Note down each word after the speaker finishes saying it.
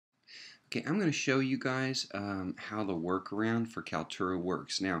Okay, I'm going to show you guys how the workaround for Kaltura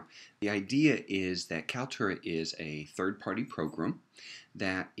works. Now, the idea is that Kaltura is a third-party program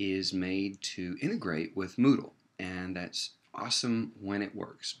that is made to integrate with Moodle, and that's awesome when it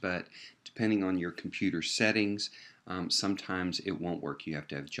works, but depending on your computer settings, sometimes it won't work. You have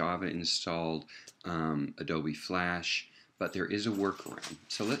to have Java installed, Adobe Flash, but there is a workaround.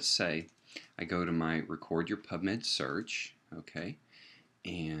 So let's say I go to my Record Your PubMed search, okay,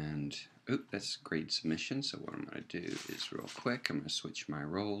 and that's grade submission. So what I'm going to do is real quick, I'm going to switch my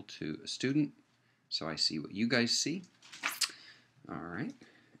role to a student so I see what you guys see. Alright,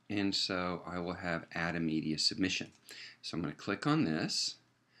 and so I will have add a media submission. So I'm going to click on this.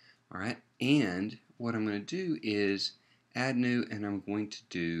 Alright, and what I'm going to do is add new, and I'm going to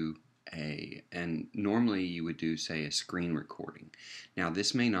do and normally you would do, say, a screen recording. Now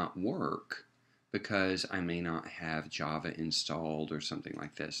this may not work because I may not have Java installed or something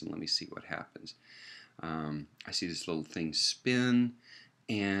like this, and let me see what happens. I see this little thing spin,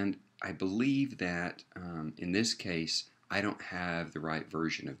 and I believe that in this case I don't have the right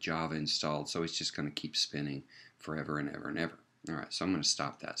version of Java installed, so it's just going to keep spinning forever and ever and ever. Alright, so I'm going to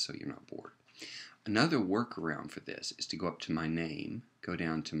stop that so you're not bored. Another workaround for this is to go up to my name, go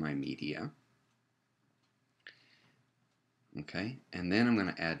down to my media, okay, and then I'm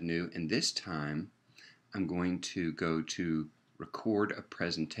going to add new, and this time I'm going to go to record a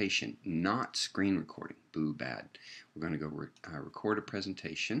presentation, not screen recording. Boo, bad. We're going to go record a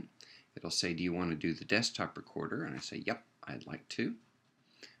presentation. It'll say, do you want to do the desktop recorder? And I say, yep, I'd like to.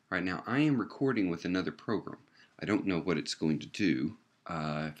 Right now I am recording with another program. I don't know what it's going to do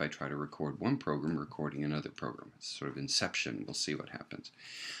if I try to record one program recording another program. It's sort of inception. We'll see what happens.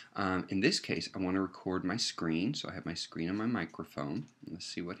 In this case, I want to record my screen, so I have my screen on my microphone. Let's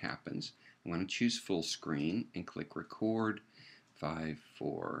see what happens. I'm going to choose full screen and click record. 5,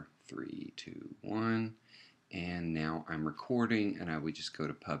 4, 3, 2, 1. And now I'm recording, and I would just go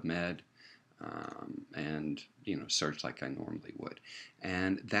to PubMed and search like I normally would.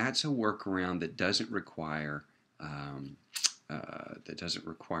 And that's a workaround that doesn't require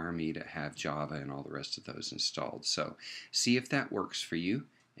me to have Java and all the rest of those installed. So see if that works for you,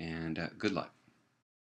 and good luck.